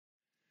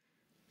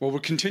Well, we're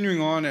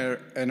continuing on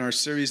in our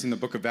series in the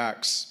book of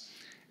Acts,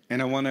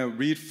 and I want to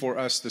read for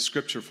us the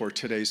scripture for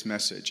today's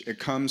message. It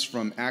comes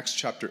from Acts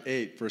chapter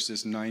 8,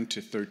 verses 9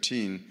 to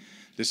 13.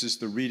 This is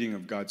the reading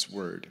of God's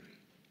word.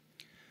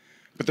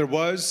 But there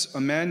was a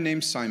man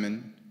named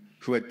Simon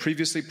who had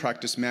previously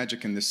practiced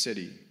magic in the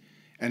city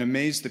and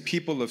amazed the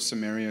people of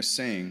Samaria,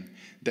 saying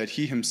that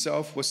he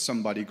himself was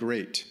somebody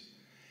great.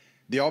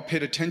 They all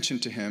paid attention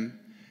to him,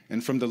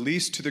 and from the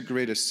least to the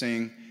greatest,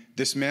 saying,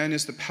 "This man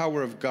is the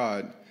power of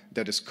God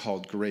that is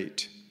called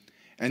great."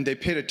 And they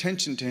paid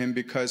attention to him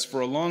because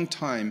for a long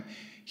time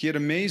he had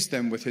amazed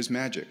them with his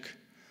magic.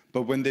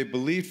 But when they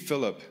believed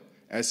Philip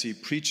as he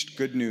preached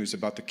good news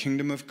about the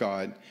kingdom of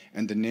God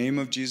and the name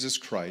of Jesus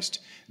Christ,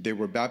 they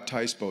were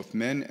baptized, both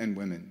men and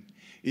women.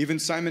 Even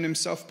Simon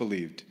himself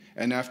believed,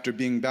 and after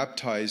being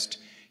baptized,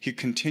 he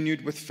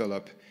continued with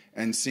Philip,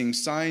 and seeing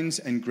signs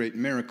and great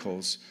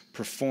miracles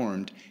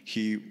performed,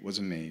 he was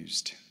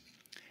amazed.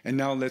 And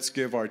now let's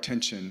give our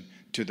attention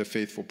to the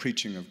faithful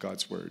preaching of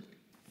God's word.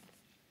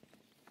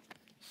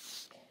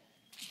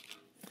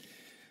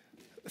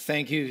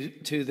 Thank you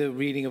to the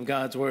reading of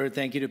God's word.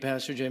 Thank you to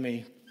Pastor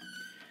Jimmy.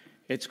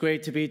 It's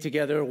great to be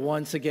together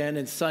once again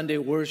in Sunday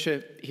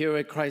worship here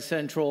at Christ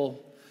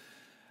Central.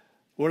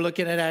 We're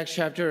looking at Acts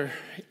chapter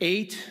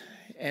 8,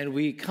 and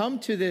we come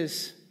to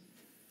this,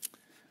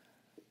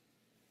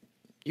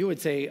 you would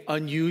say,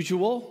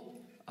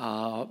 unusual,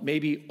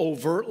 maybe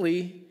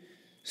overtly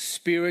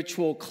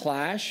spiritual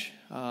clash.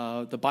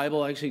 The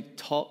Bible actually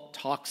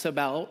talks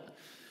about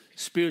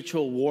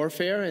spiritual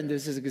warfare, and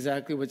this is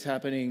exactly what's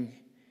happening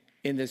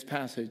in this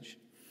passage.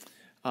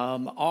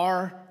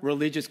 Our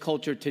religious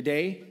culture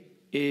today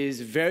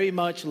is very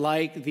much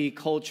like the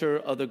culture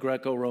of the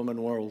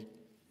Greco-Roman world.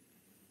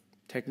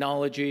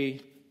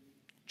 Technology,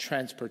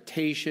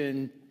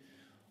 transportation,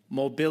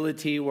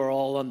 mobility were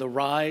all on the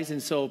rise,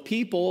 and so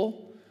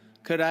people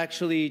could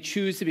actually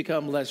choose to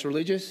become less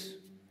religious,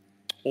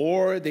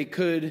 or they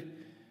could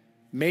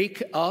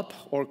make up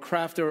or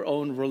craft their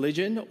own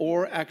religion,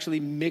 or actually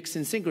mix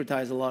and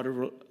syncretize a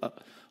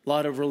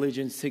lot of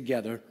religions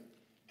together.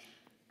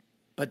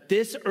 But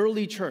this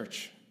early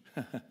church,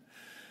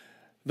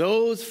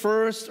 those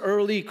first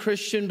early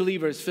Christian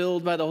believers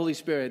filled by the Holy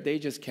Spirit, they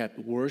just kept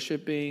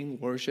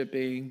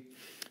worshiping,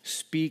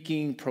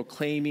 speaking,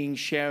 proclaiming,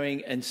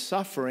 sharing, and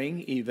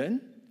suffering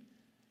even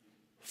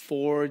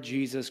for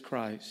Jesus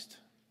Christ.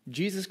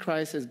 Jesus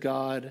Christ is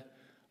God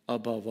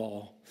above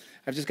all.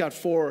 I've just got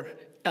 4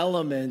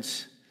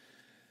 elements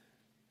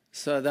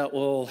so that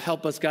will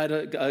help us guide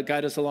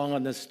us along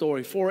on this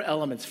story. 4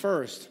 elements.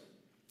 First,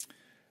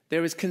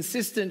 there is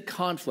consistent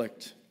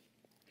conflict.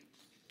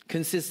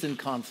 Consistent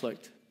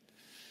conflict.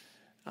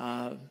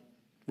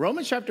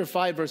 Romans chapter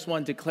 5, verse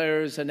 1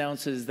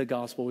 announces the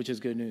gospel, which is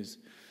good news.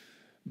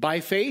 By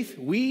faith,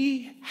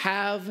 we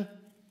have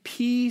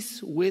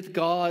peace with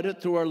God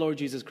through our Lord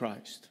Jesus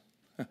Christ.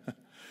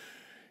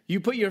 You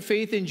put your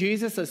faith in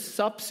Jesus, a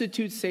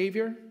substitute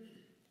Savior,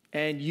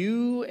 and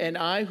you and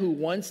I, who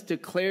once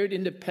declared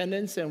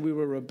independence and we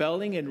were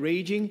rebelling and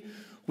raging,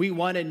 we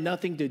wanted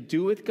nothing to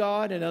do with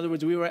God. In other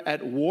words, we were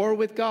at war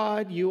with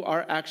God. You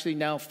are actually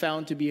now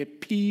found to be at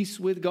peace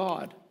with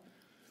God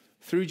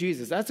through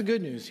Jesus. That's the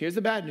good news. Here's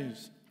the bad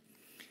news.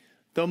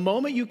 The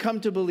moment you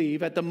come to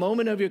believe, at the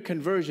moment of your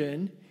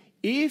conversion,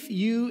 if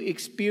you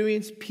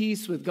experience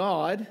peace with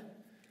God,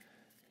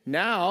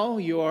 now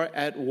you are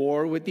at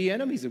war with the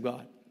enemies of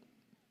God.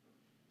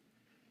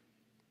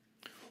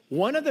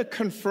 One of the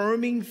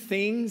confirming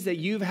things that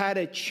you've had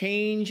a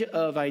change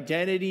of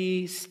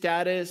identity,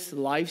 status,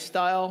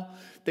 lifestyle,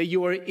 that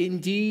you are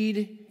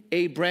indeed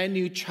a brand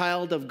new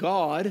child of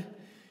God,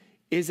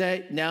 is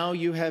that now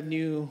you have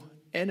new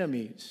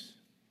enemies.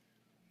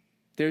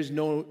 There's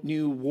no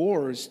new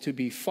wars to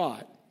be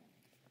fought.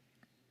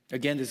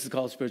 Again, this is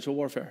called spiritual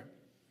warfare.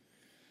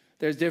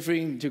 There's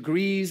differing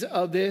degrees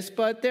of this,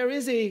 but there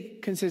is a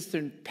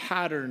consistent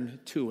pattern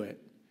to it.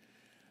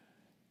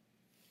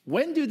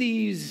 When do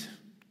these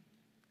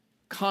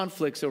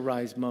conflicts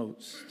arise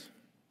most?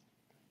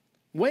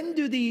 When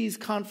do these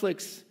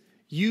conflicts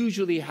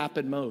usually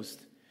happen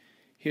most?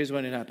 Here's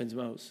when it happens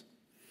most.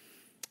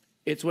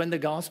 It's when the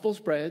gospel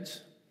spreads,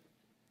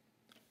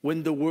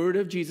 when the word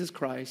of Jesus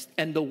Christ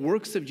and the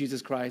works of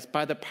Jesus Christ,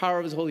 by the power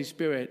of his Holy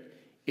Spirit,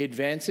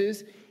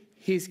 advances,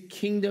 his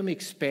kingdom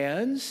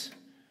expands.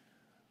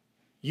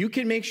 You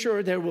can make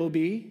sure there will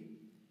be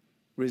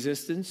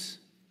resistance,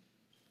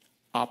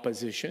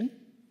 opposition,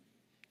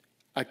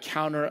 a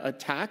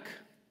counterattack,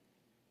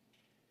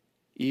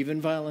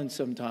 even violence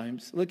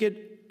sometimes. Look at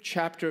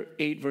chapter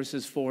 8,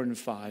 verses 4 and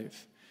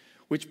 5,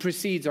 which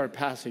precedes our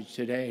passage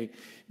today.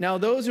 Now,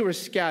 those who were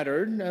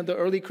scattered, the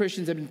early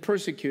Christians had been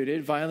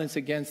persecuted, violence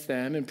against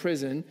them in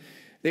prison.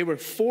 They were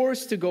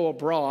forced to go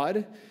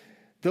abroad.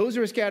 Those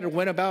who were scattered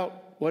went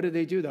about, what did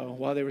they do, though,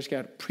 while they were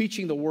scattered?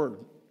 Preaching the word.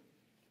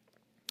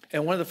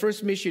 And one of the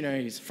first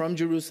missionaries from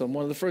Jerusalem,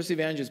 one of the first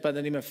evangelists by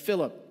the name of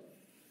Philip,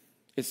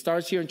 it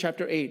starts here in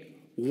chapter 8,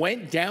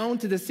 went down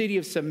to the city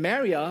of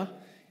Samaria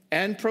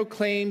and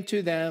proclaimed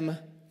to them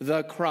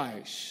the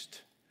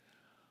Christ.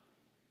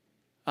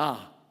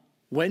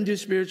 When do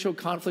spiritual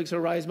conflicts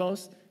arise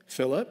most?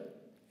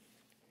 Philip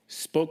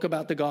spoke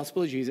about the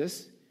gospel of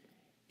Jesus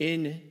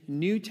in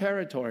new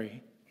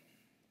territory.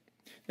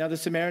 Now, the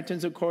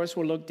Samaritans, of course,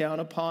 were looked down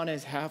upon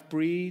as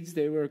half-breeds.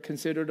 They were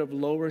considered of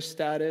lower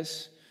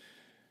status.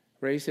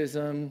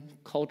 Racism,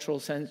 cultural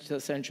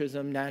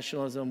centrism,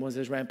 nationalism was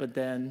as rampant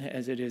then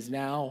as it is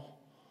now.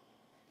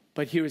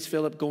 But here is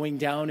Philip going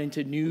down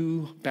into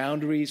new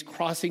boundaries,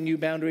 crossing new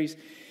boundaries.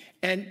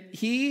 And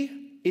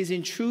he is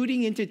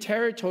intruding into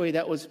territory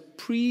that was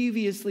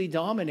previously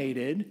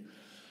dominated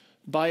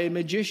by a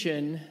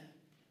magician,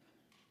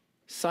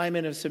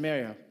 Simon of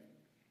Samaria.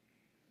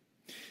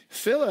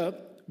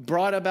 Philip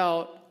brought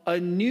about a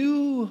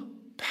new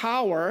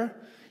power.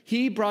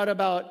 He brought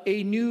about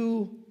a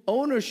new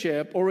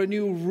ownership or a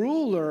new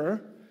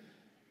ruler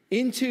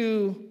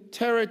into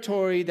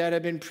territory that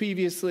had been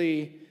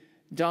previously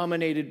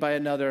dominated by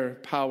another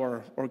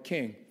power or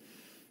king.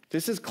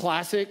 This is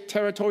classic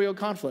territorial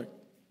conflict.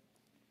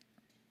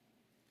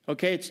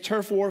 Okay, it's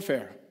turf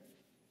warfare.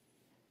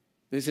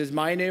 This is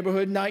my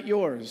neighborhood, not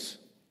yours.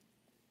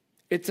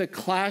 It's a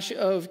clash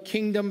of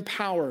kingdom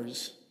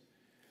powers.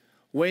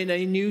 When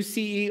a new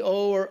CEO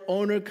or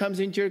owner comes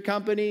into your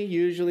company,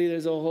 usually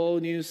there's a whole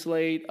new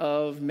slate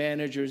of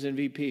managers and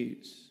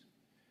VPs.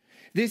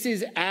 This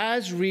is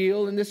as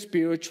real in the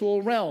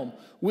spiritual realm.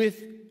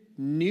 With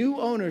new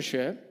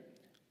ownership,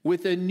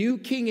 with a new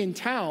king in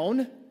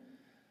town,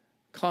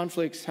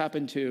 conflicts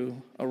happen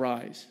to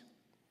arise.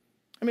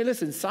 I mean,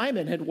 listen,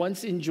 Simon had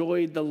once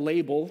enjoyed the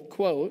label,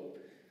 quote,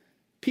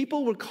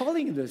 people were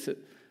calling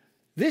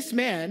this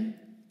man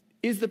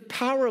is the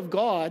power of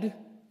God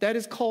that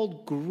is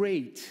called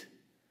great.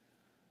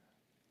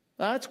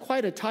 That's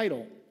quite a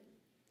title.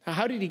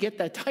 How did he get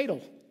that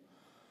title?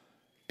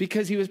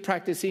 Because he was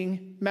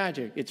practicing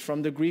magic. It's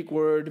from the Greek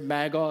word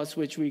magos,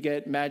 which we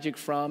get magic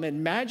from.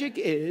 And magic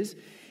is,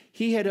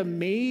 he had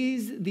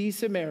amazed these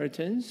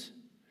Samaritans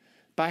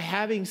by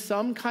having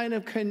some kind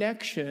of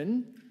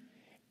connection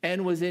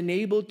and was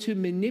enabled to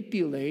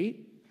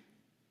manipulate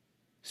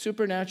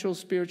supernatural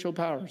spiritual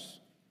powers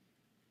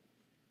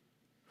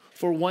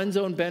for one's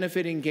own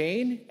benefit and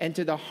gain and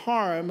to the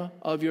harm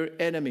of your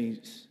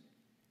enemies.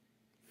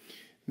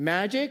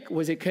 Magic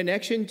was a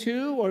connection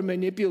to or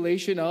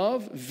manipulation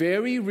of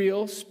very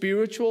real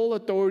spiritual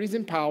authorities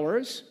and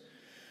powers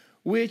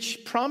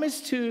which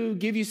promise to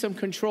give you some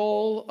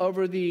control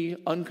over the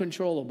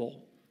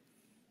uncontrollable,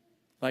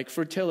 like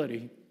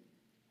fertility,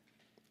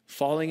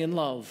 falling in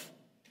love,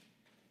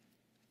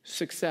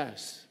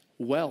 success,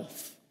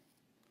 wealth,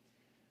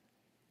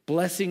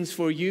 blessings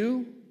for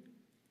you,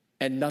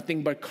 and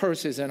nothing but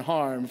curses and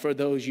harm for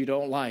those you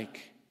don't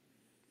like.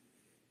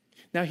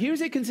 Now,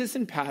 here's a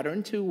consistent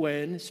pattern to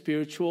when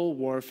spiritual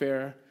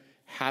warfare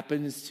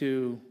happens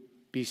to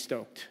be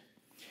stoked.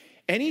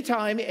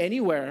 Anytime,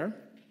 anywhere,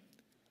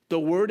 the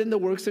word and the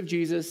works of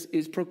Jesus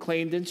is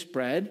proclaimed and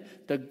spread,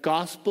 the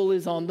gospel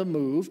is on the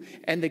move,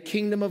 and the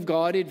kingdom of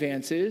God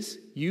advances,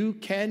 you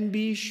can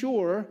be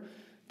sure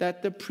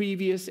that the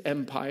previous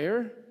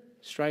empire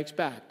strikes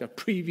back. The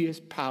previous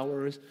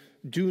powers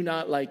do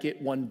not like it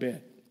one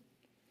bit.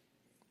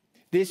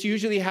 This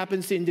usually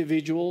happens to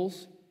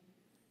individuals,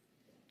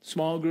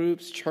 small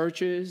groups,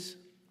 churches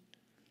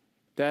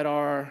that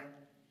are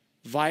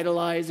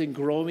vitalized and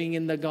growing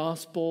in the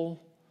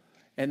gospel,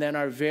 and then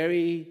are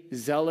very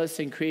zealous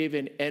and creative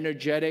and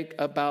energetic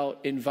about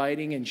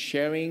inviting and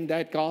sharing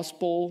that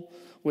gospel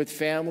with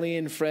family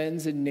and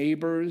friends and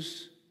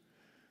neighbors.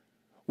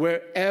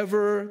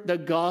 Wherever the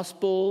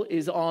gospel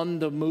is on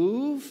the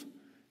move,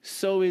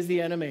 so is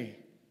the enemy.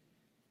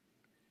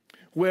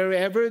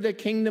 Wherever the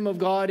kingdom of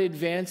God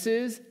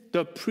advances,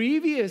 the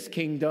previous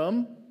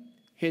kingdom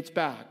hits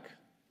back.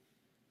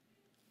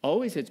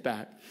 Always hits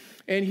back.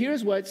 And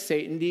here's what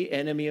Satan, the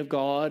enemy of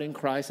God and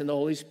Christ and the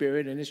Holy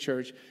Spirit and his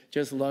church,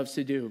 just loves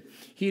to do.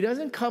 He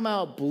doesn't come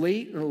out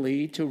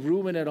blatantly to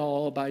ruin it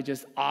all by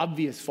just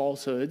obvious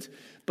falsehoods,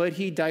 but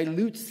he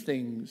dilutes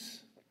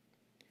things.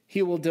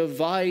 He will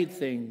divide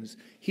things.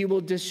 He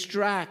will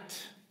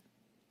distract.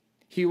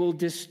 He will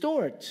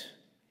distort.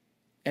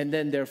 And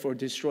then therefore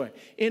destroy.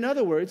 In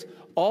other words,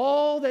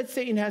 all that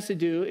Satan has to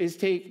do is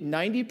take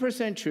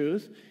 90%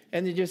 truth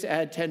and then just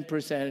add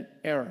 10%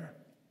 error.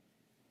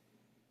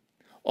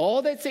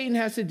 All that Satan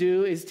has to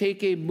do is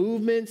take a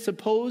movement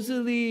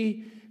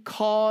supposedly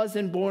caused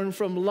and born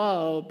from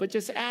love, but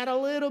just add a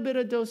little bit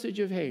of dosage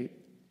of hate.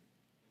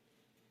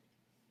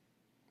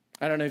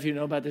 I don't know if you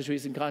know about this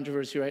recent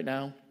controversy right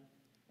now.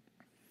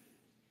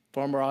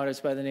 Former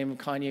artist by the name of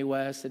Kanye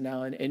West and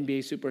now an NBA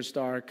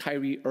superstar,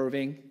 Kyrie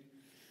Irving.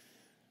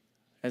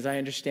 As I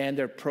understand,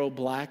 they're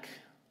pro-black.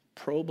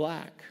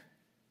 Pro-black.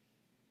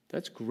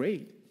 That's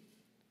great.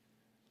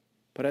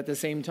 But at the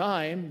same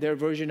time, their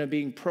version of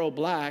being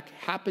pro-black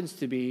happens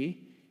to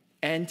be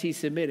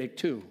anti-Semitic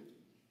too.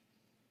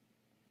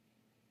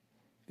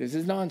 This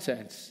is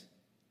nonsense.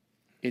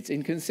 It's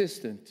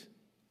inconsistent.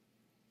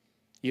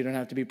 You don't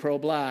have to be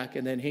pro-black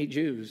and then hate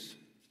Jews.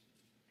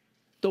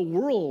 The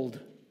world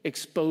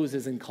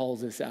exposes and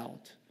calls this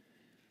out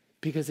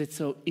because it's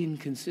so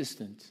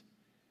inconsistent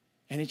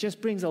And it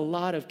just brings a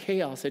lot of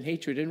chaos and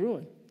hatred and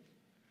ruin.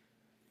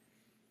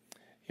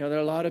 You know, there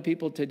are a lot of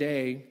people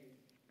today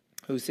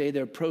who say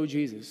they're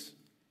pro-Jesus.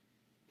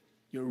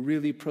 You're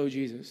really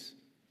pro-Jesus.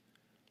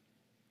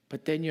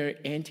 But then you're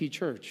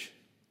anti-church.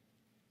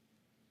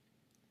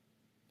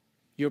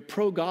 You're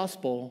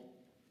pro-gospel,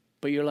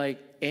 but you're like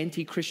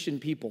anti-Christian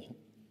people.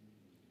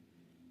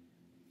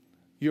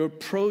 You're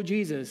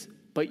pro-Jesus,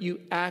 but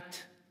you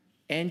act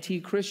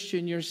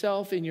anti-Christian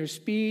yourself in your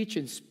speech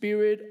and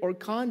spirit or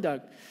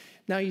conduct.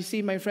 Now, you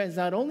see, my friends,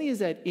 not only is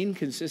that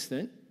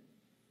inconsistent,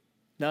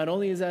 not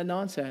only is that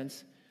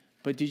nonsense,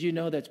 but did you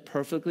know that's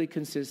perfectly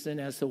consistent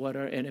as to what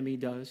our enemy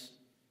does?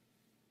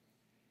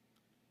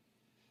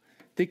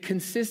 The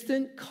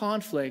consistent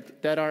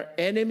conflict that our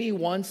enemy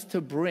wants to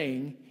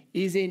bring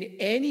is in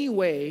any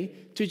way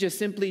to just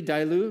simply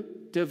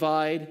dilute,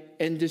 divide,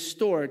 and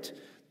distort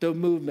the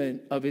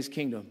movement of his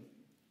kingdom.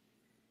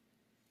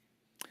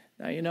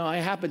 Now, you know, I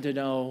happen to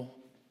know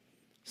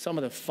some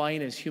of the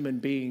finest human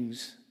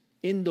beings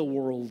in the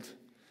world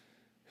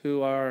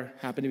who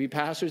happen to be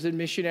pastors and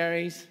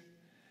missionaries,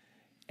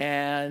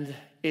 and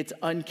it's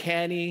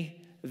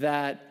uncanny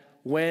that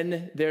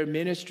when their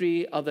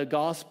ministry of the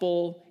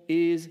gospel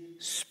is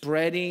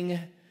spreading,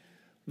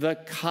 the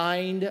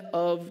kind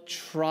of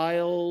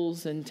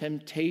trials and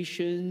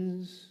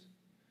temptations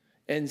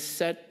and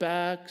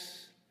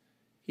setbacks,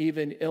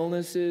 even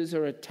illnesses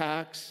or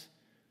attacks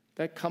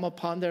that come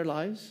upon their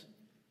lives.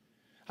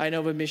 I know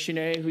of a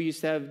missionary who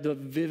used to have the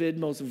vivid,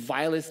 most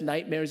vilest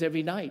nightmares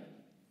every night.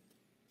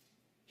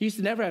 He used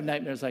to never have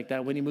nightmares like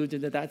that when he moved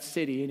into that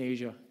city in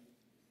Asia.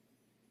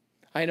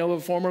 I know of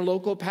a former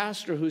local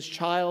pastor whose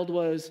child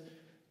was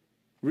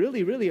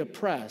really, really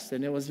oppressed,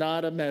 and it was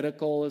not a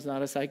medical, it was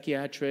not a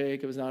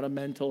psychiatric, it was not a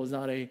mental, it was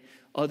not a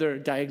other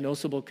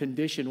diagnosable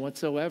condition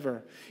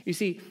whatsoever. You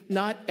see,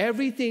 not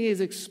everything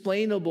is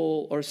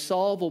explainable or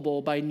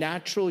solvable by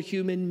natural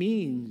human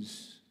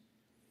means.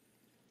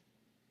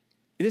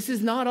 This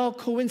is not all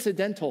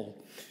coincidental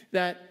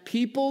that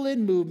people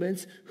in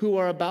movements who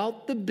are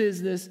about the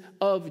business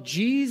of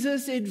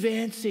Jesus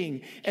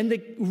advancing and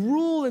the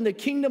rule in the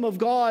kingdom of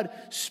God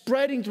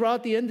spreading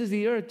throughout the ends of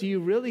the earth, do you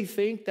really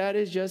think that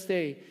is just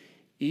a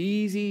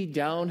easy,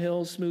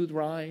 downhill, smooth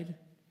ride?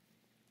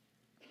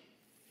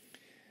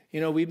 You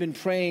know, we've been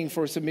praying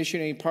for some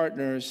missionary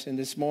partners, and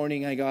this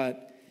morning I got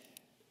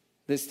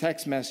this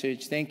text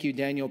message. Thank you,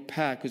 Daniel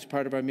Pack, who's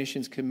part of our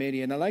missions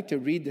committee, and I'd like to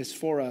read this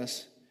for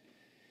us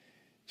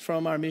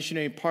from our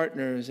missionary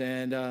partners,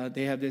 and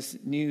they have this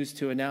news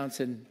to announce,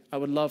 and I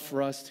would love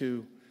for us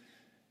to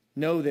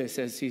know this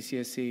as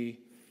CCSC.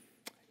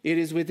 It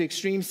is with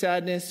extreme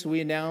sadness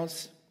we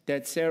announce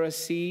that Sarah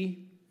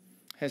C.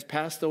 has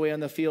passed away on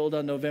the field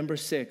on November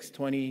 6,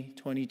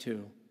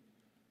 2022.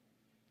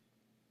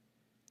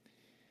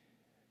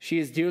 She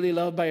is dearly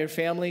loved by her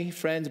family,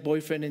 friends,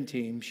 boyfriend, and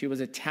team. She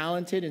was a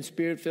talented and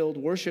spirit-filled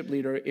worship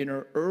leader in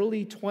her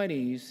early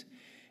 20s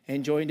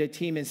and joined a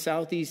team in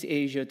Southeast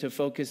Asia to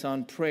focus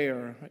on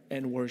prayer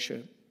and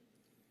worship.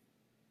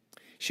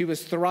 She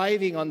was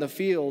thriving on the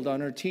field on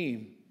her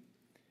team.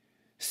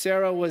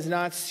 Sarah was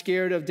not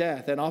scared of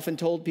death and often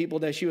told people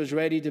that she was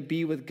ready to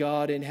be with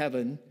God in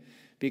heaven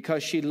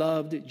because she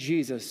loved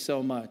Jesus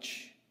so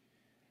much.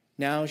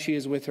 Now she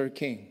is with her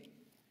King.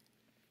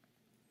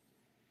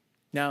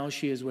 Now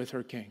she is with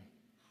her King.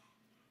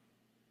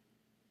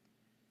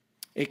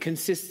 A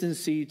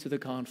consistency to the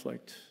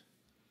conflict.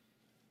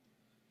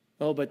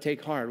 Oh, but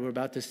take heart. We're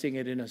about to sing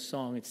it in a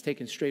song. It's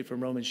taken straight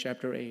from Romans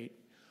chapter 8.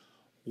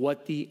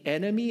 What the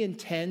enemy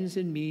intends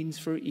and means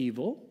for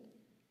evil,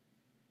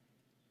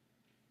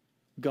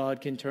 God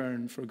can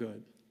turn for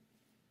good.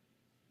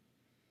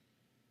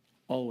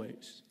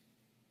 Always.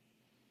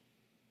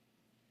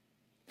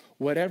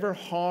 Whatever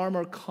harm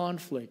or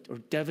conflict or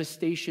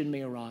devastation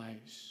may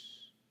arise,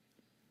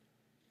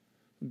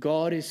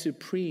 God is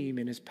supreme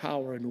in his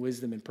power and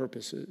wisdom and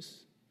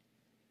purposes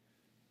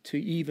to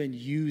even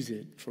use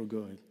it for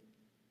good.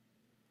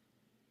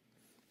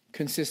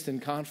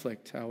 Consistent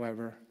conflict,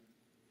 however.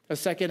 A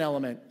second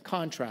element,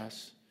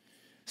 contrast.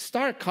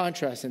 Stark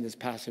contrast in this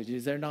passage,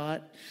 is there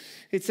not?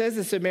 It says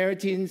the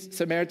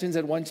Samaritans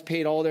had once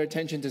paid all their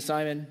attention to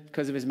Simon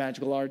because of his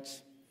magical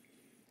arts.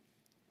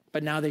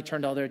 But now they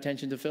turned all their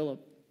attention to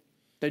Philip,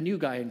 the new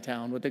guy in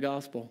town with the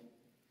gospel.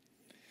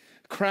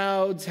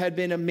 Crowds had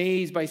been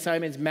amazed by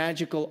Simon's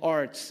magical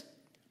arts,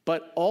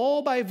 but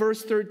all by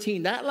verse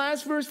 13, that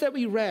last verse that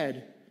we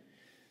read,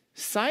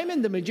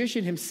 Simon the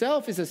magician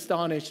himself is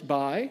astonished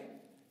by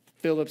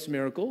Philip's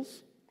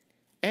miracles,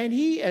 and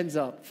he ends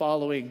up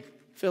following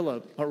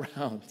Philip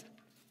around.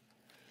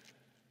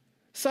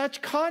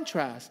 Such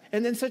contrast,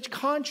 and then such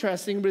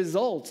contrasting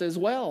results as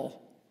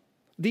well.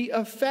 The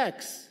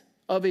effects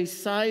of a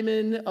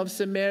Simon of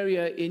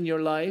Samaria in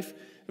your life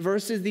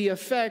versus the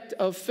effect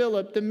of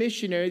Philip, the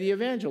missionary, the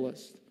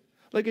evangelist.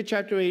 Look at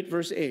chapter 8,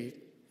 verse 8.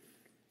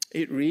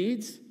 It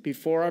reads,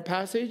 before our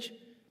passage,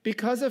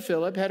 because of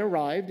Philip had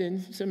arrived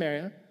in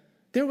Samaria,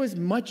 there was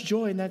much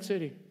joy in that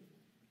city.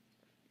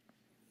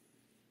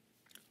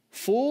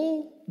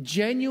 Full,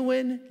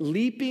 genuine,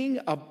 leaping,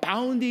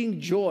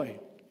 abounding joy.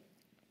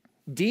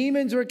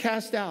 Demons were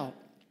cast out.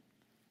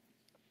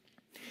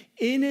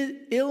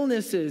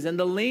 Illnesses and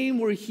the lame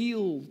were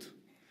healed.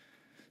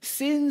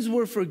 Sins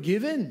were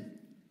forgiven.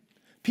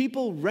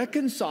 People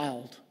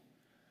reconciled.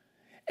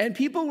 And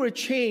people were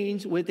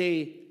changed with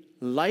a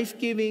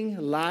life-giving,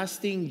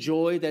 lasting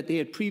joy that they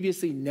had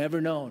previously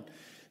never known.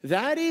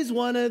 That is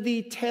one of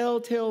the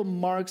telltale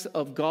marks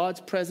of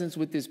God's presence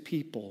with his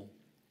people.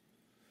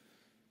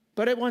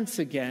 But once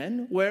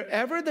again,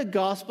 wherever the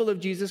gospel of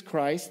Jesus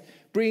Christ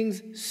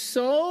brings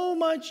so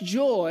much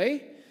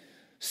joy,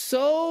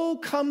 so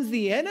comes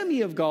the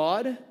enemy of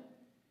God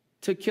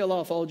to kill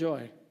off all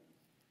joy.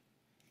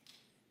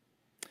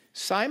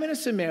 Simon of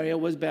Samaria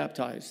was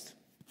baptized.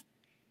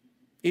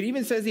 It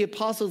even says the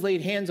apostles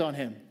laid hands on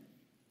him.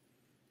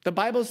 The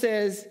Bible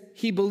says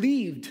he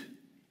believed.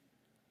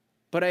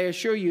 But I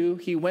assure you,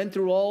 he went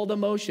through all the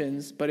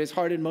motions, but his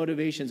heart and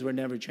motivations were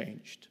never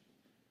changed.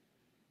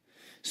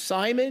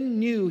 Simon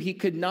knew he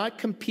could not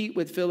compete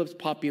with Philip's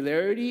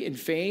popularity and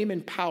fame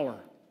and power.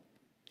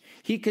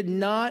 He could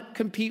not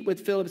compete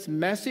with Philip's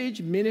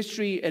message,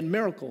 ministry, and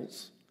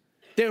miracles.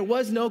 There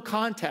was no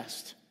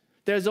contest.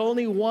 There's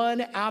only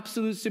one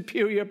absolute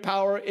superior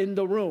power in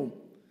the room.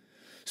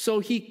 So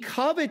he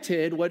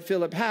coveted what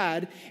Philip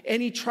had,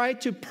 and he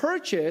tried to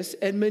purchase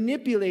and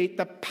manipulate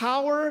the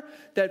power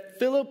that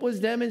Philip was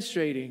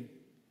demonstrating.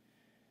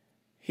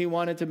 He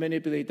wanted to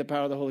manipulate the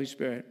power of the Holy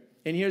Spirit.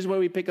 And here's where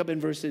we pick up in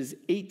verses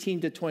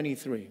 18 to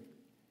 23.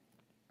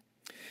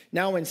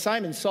 Now when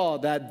Simon saw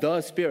that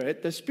the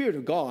Spirit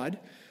of God,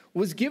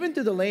 was given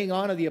to the laying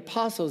on of the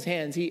apostles'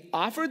 hands, he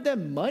offered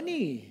them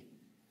money,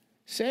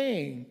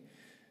 saying,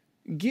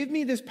 "Give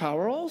me this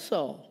power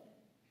also,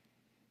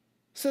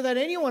 so that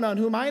anyone on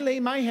whom I lay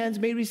my hands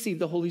may receive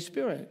the Holy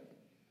Spirit."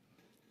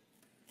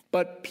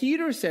 But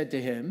Peter said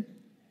to him,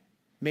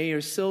 "May your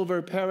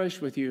silver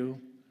perish with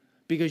you,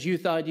 because you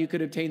thought you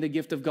could obtain the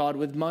gift of God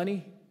with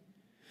money.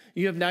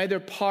 You have neither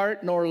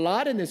part nor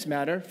lot in this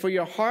matter, for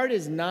your heart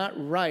is not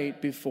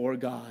right before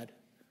God.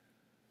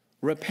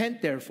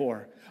 Repent,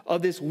 therefore,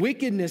 of this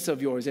wickedness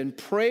of yours, and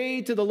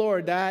pray to the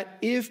Lord that,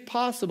 if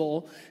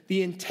possible,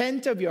 the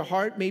intent of your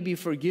heart may be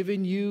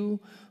forgiven you.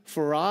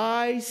 For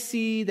I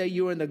see that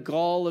you are in the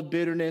gall of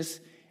bitterness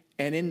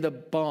and in the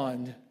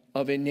bond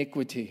of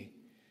iniquity."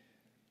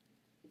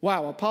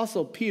 Wow,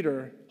 Apostle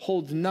Peter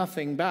holds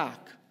nothing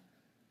back.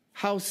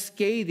 How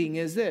scathing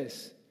is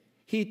this?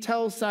 He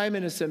tells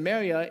Simon of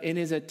Samaria, in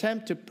his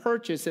attempt to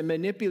purchase and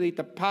manipulate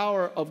the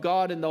power of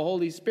God and the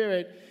Holy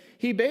Spirit,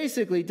 he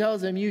basically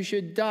tells him, you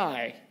should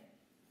die.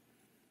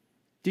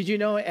 Did you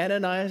know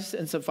Ananias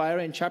and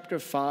Sapphira in chapter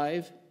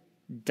 5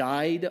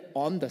 died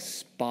on the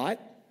spot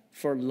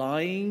for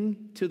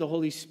lying to the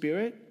Holy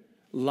Spirit,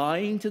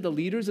 lying to the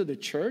leaders of the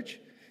church?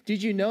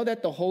 Did you know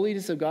that the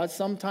holiness of God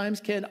sometimes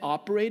can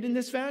operate in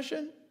this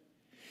fashion?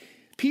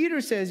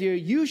 Peter says here,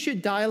 you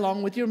should die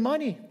along with your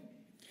money.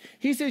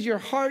 He says your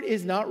heart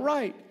is not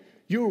right.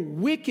 You're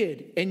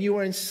wicked and you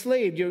are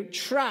enslaved. You're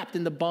trapped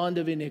in the bond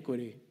of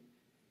iniquity.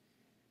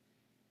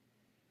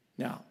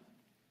 Now,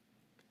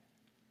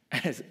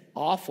 as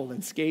awful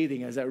and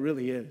scathing as that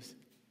really is,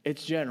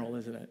 it's general,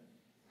 isn't it?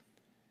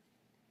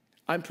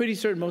 I'm pretty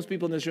certain most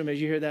people in this room, as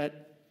you hear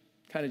that,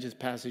 kind of just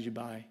passes you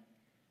by.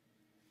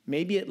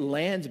 Maybe it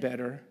lands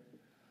better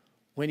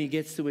when he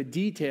gets to a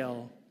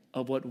detail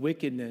of what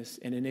wickedness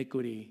and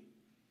iniquity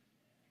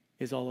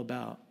is all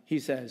about. He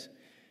says,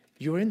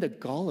 you're in the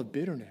gall of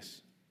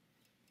bitterness.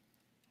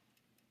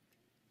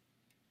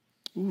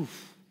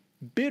 Oof,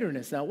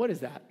 bitterness. Now, what is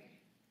that?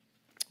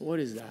 What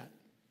is that?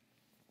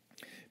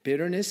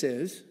 Bitterness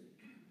is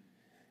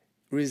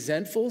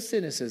resentful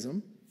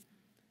cynicism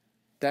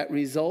that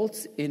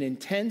results in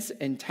intense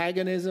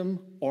antagonism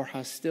or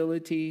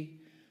hostility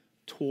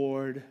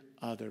toward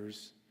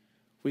others.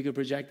 We could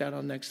project that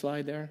on the next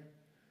slide there.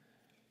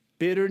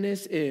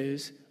 Bitterness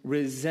is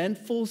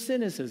resentful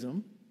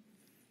cynicism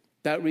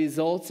that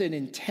results in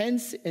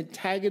intense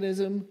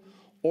antagonism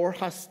or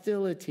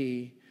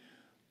hostility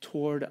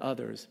toward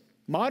others.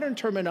 Modern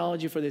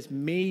terminology for this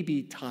may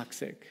be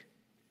toxic.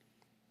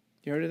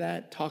 You heard of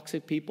that?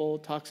 Toxic people,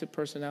 toxic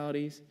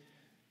personalities.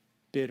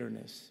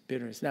 Bitterness.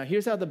 Now,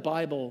 here's how the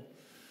Bible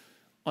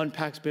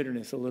unpacks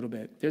bitterness a little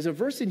bit. There's a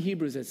verse in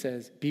Hebrews that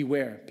says,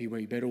 beware,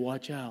 you better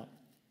watch out.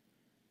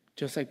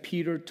 Just like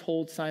Peter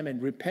told Simon,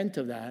 repent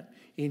of that.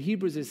 In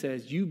Hebrews it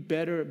says, you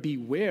better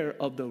beware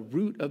of the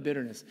root of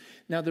bitterness.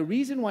 Now, the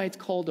reason why it's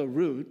called a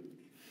root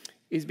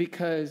is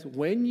because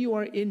when you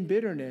are in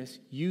bitterness,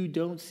 you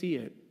don't see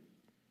it.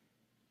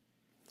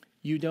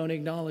 You don't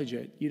acknowledge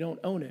it. You don't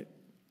own it.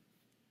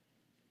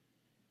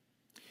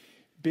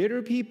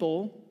 Bitter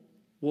people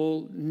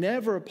will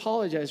never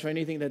apologize for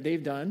anything that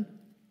they've done.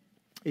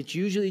 It's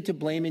usually to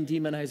blame and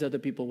demonize other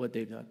people what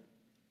they've done.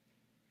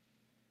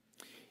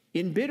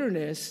 In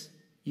bitterness,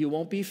 you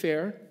won't be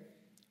fair.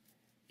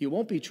 You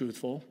won't be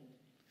truthful.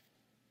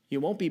 You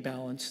won't be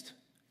balanced.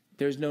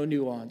 There's no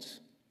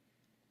nuance.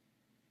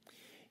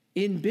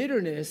 In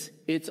bitterness,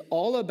 it's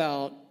all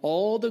about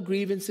all the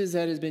grievances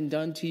that has been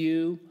done to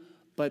you,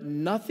 but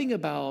nothing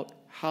about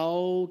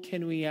how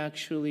can we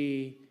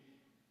actually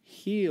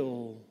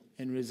heal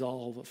and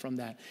resolve from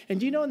that. And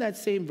do you know in that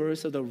same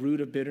verse of the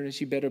root of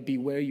bitterness, you better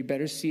beware, you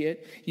better see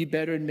it, you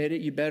better admit it,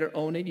 you better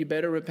own it, you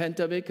better repent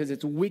of it, because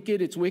it's wicked,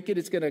 it's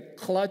going to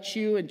clutch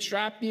you and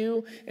trap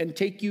you and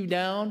take you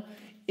down.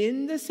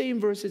 In the same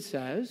verse it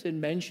says, it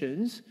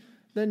mentions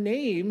the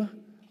name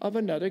of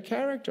another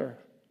character,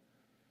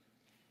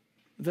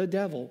 the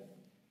devil.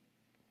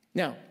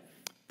 Now,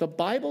 the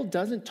Bible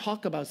doesn't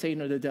talk about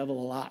Satan or the devil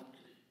a lot.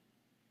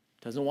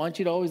 Doesn't want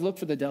you to always look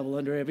for the devil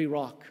under every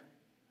rock.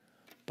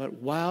 But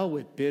while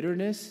with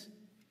bitterness,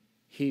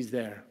 he's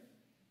there.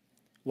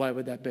 Why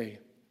would that be?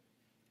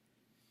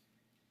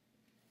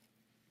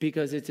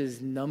 Because it's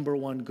his number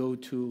one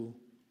go-to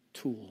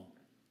tool.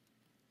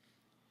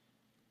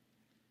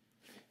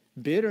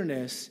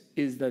 Bitterness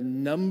is the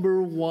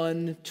number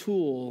one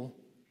tool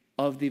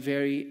of the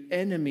very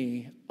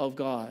enemy of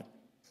God.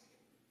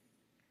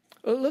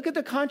 Look at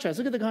the contrast.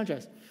 Look at the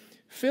contrast.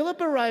 Philip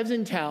arrives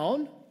in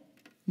town,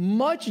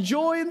 much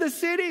joy in the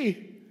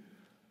city.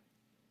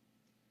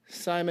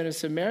 Simon of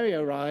Samaria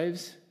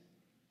arrives,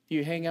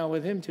 you hang out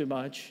with him too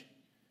much,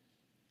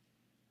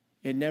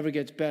 it never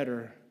gets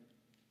better,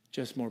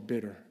 just more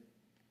bitter.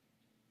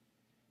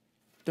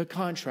 The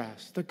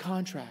contrast, the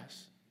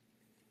contrast.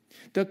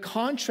 The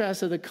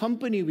contrast of the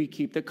company we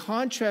keep, the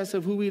contrast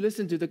of who we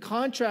listen to, the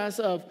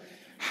contrast of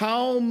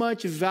how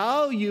much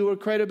value or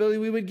credibility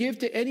we would give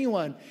to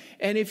anyone.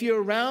 And if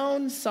you're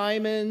around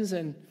Simons,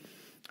 and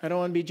I don't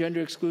want to be gender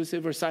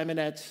exclusive, or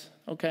Simonettes,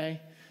 okay?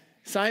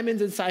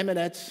 Simons and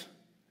Simonettes.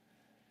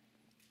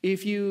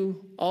 If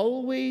you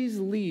always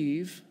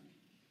leave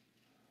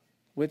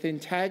with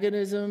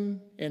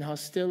antagonism and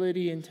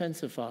hostility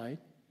intensified,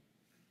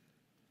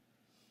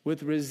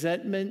 with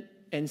resentment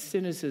and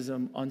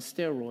cynicism on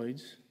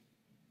steroids,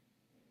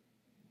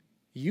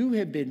 you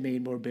have been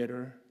made more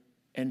bitter,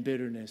 and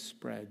bitterness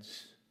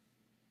spreads.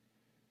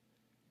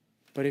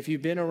 But if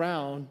you've been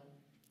around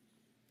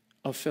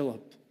a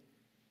Philip,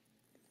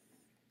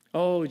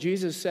 oh,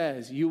 Jesus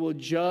says, you will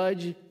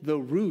judge the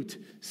root,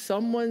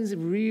 someone's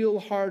real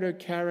heart or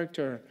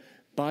character,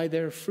 by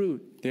their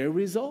fruit, their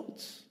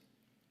results,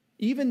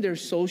 even their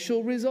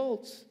social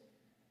results.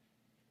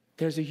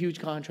 There's a huge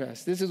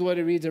contrast. This is what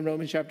it reads in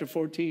Romans chapter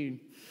 14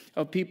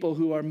 of people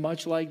who are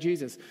much like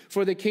Jesus.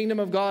 For the kingdom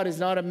of God is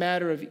not a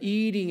matter of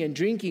eating and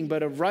drinking,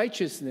 but of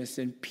righteousness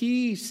and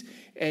peace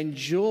and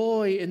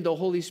joy in the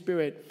Holy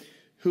Spirit.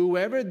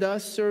 Whoever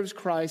thus serves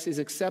Christ is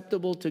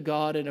acceptable to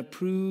God and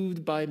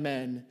approved by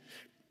men.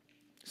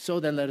 So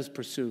then let us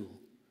pursue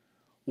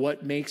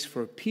what makes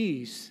for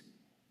peace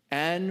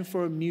and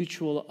for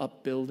mutual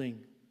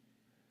upbuilding.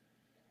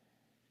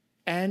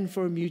 And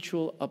for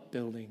mutual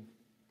upbuilding.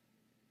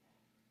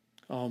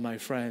 Oh, my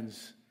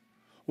friends,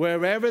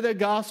 wherever the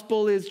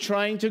gospel is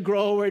trying to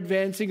grow or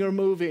advancing or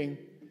moving,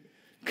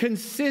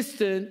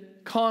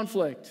 consistent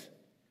conflict.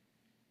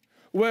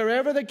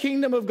 Wherever the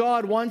kingdom of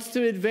God wants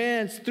to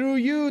advance through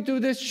you, through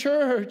this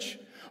church,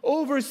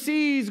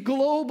 overseas,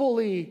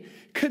 globally,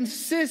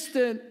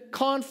 consistent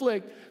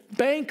conflict.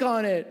 Bank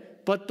on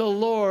it, but the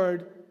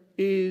Lord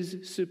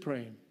is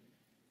supreme.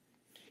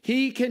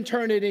 He can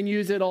turn it and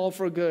use it all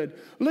for good.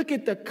 Look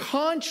at the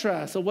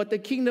contrast of what the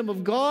kingdom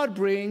of God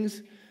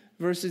brings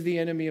versus the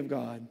enemy of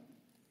God.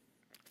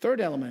 Third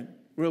element,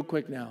 real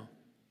quick now,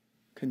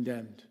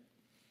 condemned.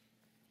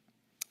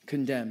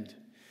 Condemned.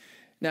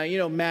 Now, you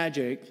know,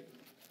 magic,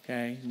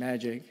 okay,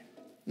 magic.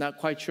 Not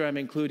quite sure I'm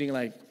including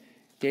like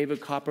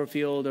David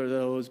Copperfield or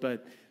those,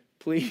 but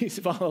please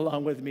follow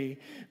along with me.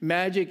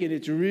 Magic in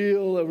its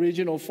real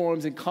original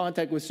forms in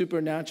contact with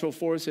supernatural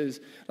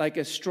forces like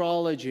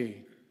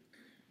astrology,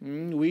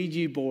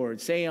 Ouija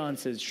boards,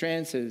 seances,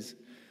 trances,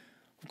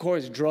 of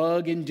course,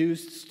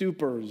 drug-induced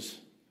stupors,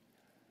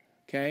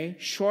 okay?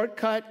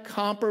 Shortcut,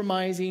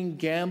 compromising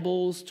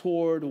gambles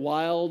toward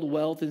wild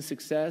wealth and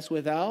success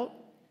without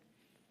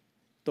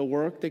the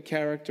work, the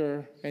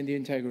character, and the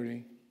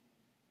integrity.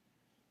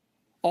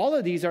 All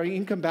of these are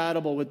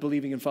incompatible with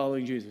believing and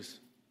following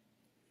Jesus.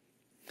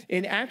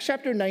 In Acts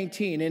chapter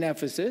 19 in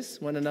Ephesus,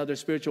 when another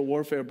spiritual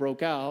warfare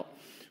broke out,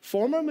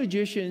 former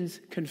magicians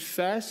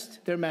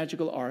confessed their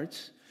magical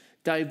arts,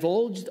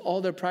 divulged all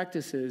their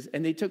practices,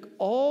 and they took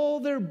all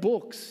their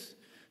books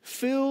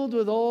filled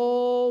with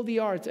all the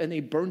arts and they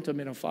burnt them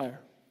in a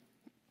fire.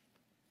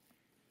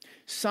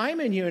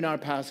 Simon here in our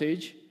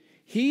passage,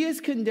 he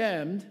is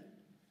condemned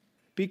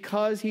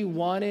because he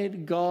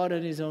wanted God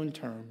on his own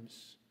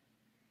terms.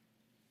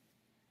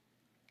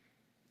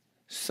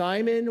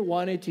 Simon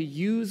wanted to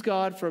use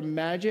God for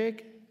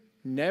magic,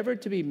 never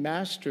to be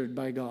mastered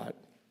by God.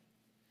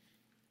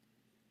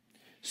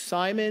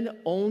 Simon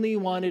only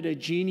wanted a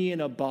genie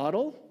in a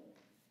bottle.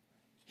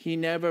 He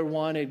never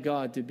wanted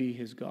God to be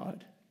his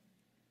God.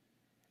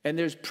 And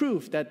there's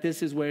proof that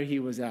this is where he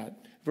was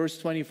at. Verse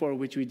 24,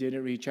 which we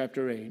didn't read,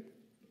 chapter 8.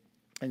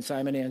 And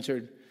Simon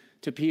answered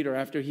to Peter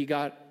after he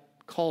got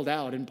called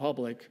out in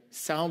public,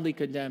 soundly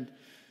condemned,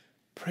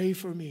 pray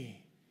for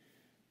me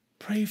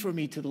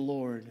to the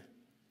Lord,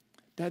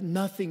 that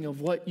nothing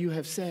of what you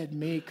have said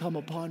may come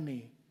upon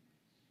me.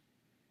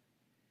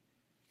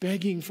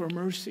 begging for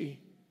mercy,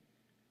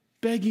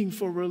 begging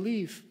for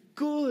relief.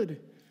 Good.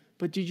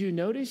 But did you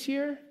notice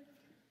here?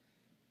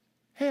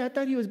 Hey, I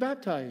thought he was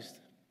baptized.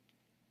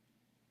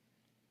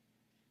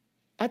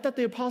 I thought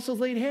the apostles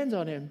laid hands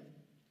on him.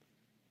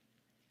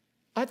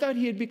 I thought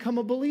he had become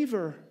a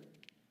believer.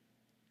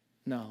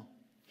 No,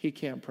 he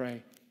can't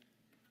pray.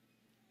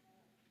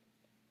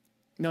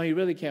 No, he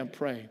really can't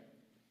pray.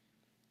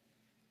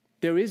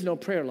 There is no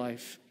prayer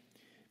life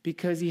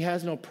because he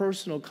has no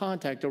personal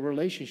contact or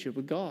relationship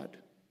with God.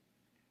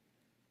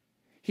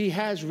 He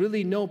has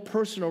really no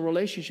personal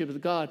relationship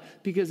with God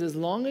because as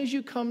long as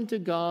you come to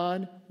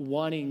God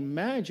wanting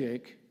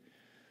magic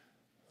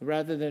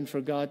rather than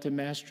for God to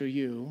master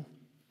you,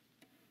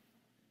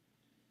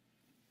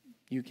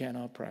 you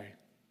cannot pray.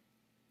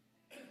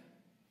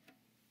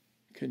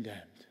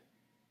 Condemned.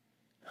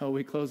 Oh,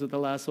 we close with the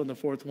last one, the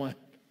fourth one.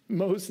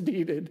 Most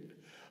needed.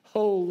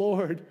 Oh,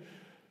 Lord,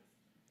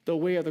 the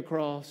way of the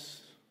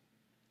cross.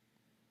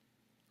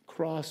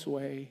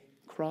 Crossway.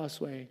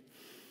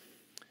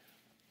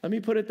 Let me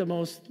put it the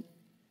most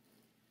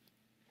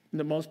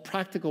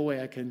practical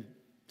way I can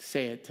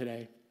say it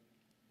today.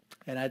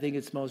 And I think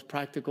it's most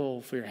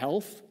practical for your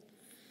health.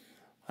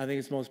 I think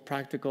it's most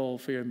practical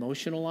for your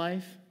emotional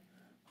life.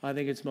 I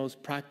think it's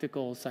most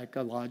practical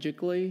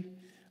psychologically.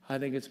 I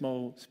think it's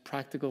most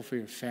practical for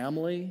your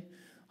family.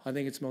 I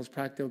think it's most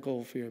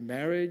practical for your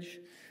marriage.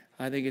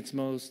 I think it's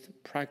most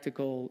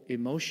practical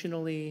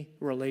emotionally,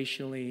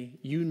 relationally,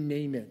 you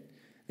name it.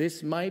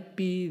 This might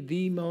be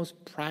the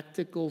most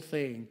practical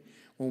thing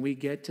when we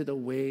get to the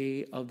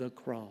way of the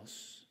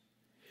cross.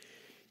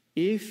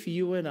 If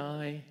you and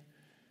I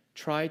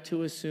try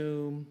to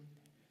assume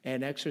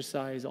and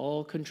exercise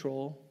all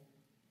control,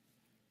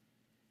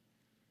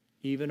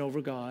 even over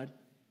God,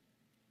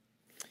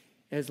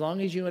 as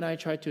long as you and I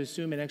try to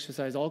assume and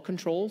exercise all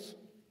controls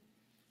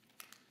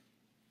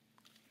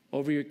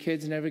over your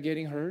kids never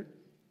getting hurt,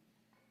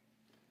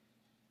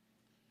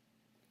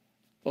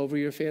 over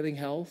your failing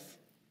health,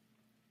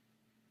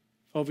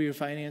 over your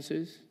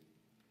finances,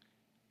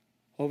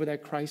 over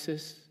that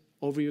crisis,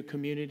 over your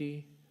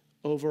community,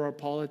 over our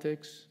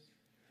politics,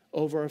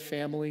 over our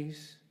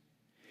families.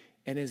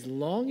 And as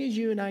long as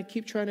you and I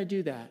keep trying to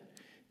do that,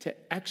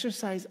 to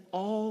exercise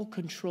all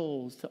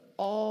controls to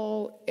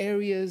all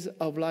areas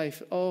of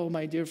life, oh,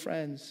 my dear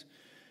friends,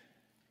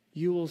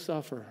 you will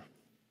suffer.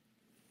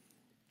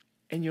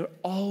 And you're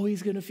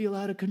always going to feel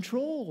out of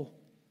control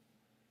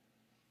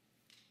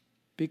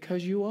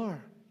because you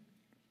are.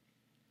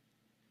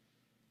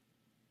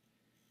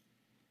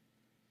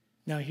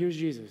 Now, here's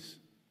Jesus,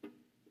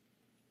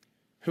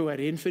 who had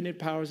infinite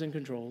powers and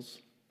controls.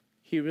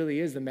 He really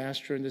is the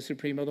master and the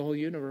supreme of the whole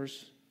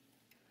universe.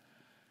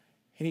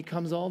 And he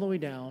comes all the way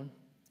down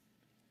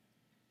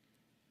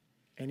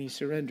and he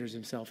surrenders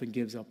himself and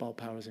gives up all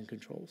powers and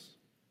controls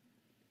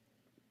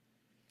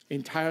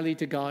entirely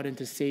to God and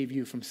to save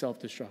you from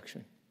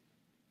self-destruction.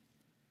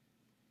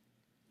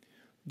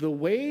 The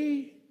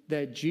way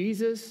that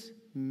Jesus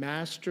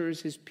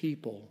masters his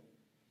people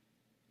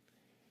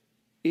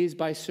is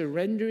by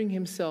surrendering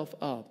himself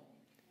up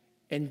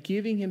and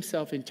giving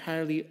himself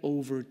entirely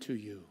over to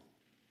you,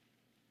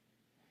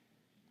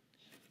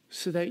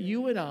 so that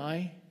you and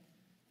I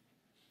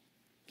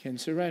can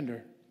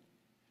surrender,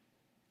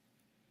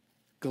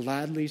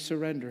 gladly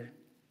surrender,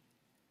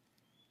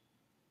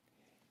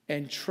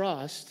 and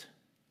trust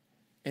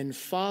and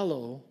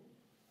follow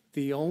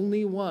the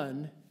only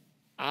one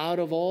out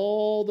of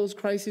all those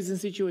crises and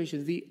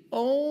situations, the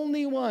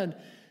only one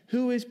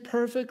who is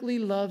perfectly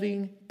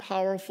loving,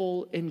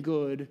 powerful, and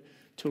good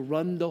to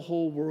run the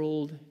whole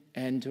world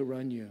and to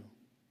run you.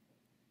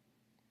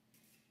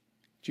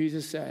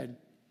 Jesus said,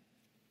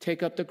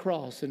 take up the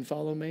cross and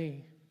follow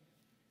me.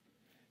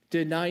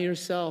 Deny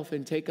yourself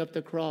and take up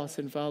the cross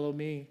and follow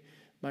me,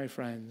 my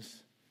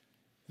friends.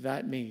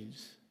 That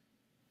means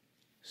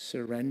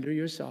surrender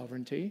your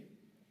sovereignty,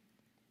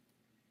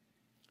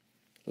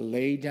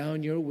 lay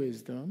down your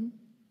wisdom,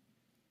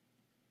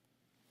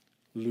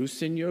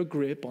 loosen your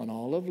grip on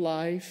all of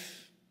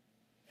life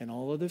and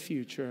all of the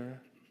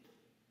future.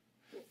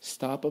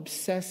 Stop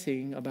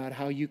obsessing about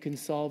how you can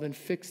solve and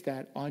fix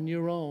that on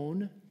your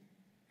own,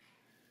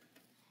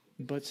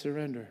 but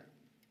surrender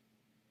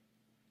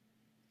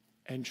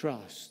and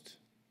trust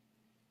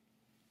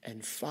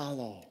and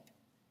follow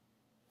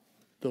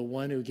the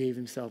one who gave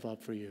himself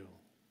up for you.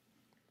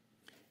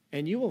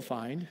 And you will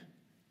find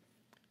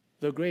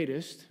the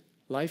greatest,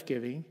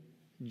 life-giving,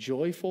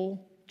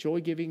 joyful,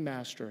 joy-giving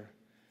master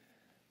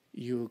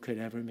you could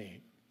ever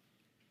meet.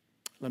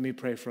 Let me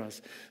pray for us.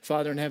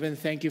 Father in heaven,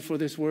 thank you for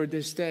this word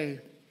this day.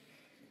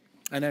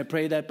 And I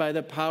pray that by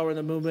the power and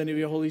the movement of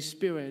your Holy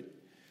Spirit,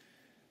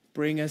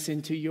 bring us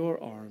into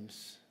your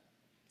arms.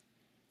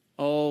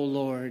 Oh,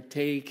 Lord,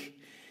 take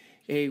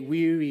a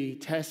weary,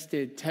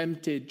 tested,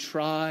 tempted,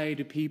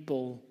 tried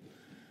people.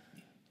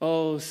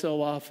 Oh,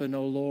 so often,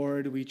 oh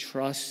Lord, we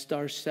trust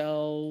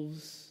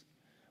ourselves.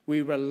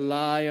 We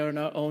rely on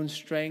our own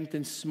strength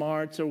and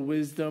smarts or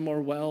wisdom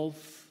or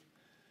wealth.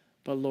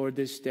 But Lord,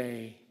 this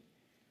day,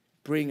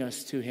 bring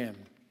us to him.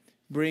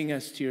 Bring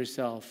us to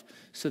yourself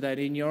so that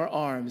in your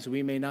arms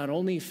we may not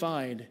only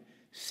find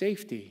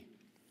safety,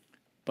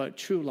 but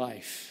true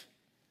life,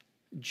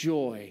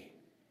 joy,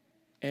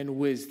 and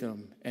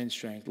wisdom and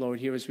strength. Lord,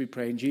 hear us, we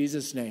pray. In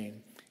Jesus'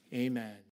 name, amen.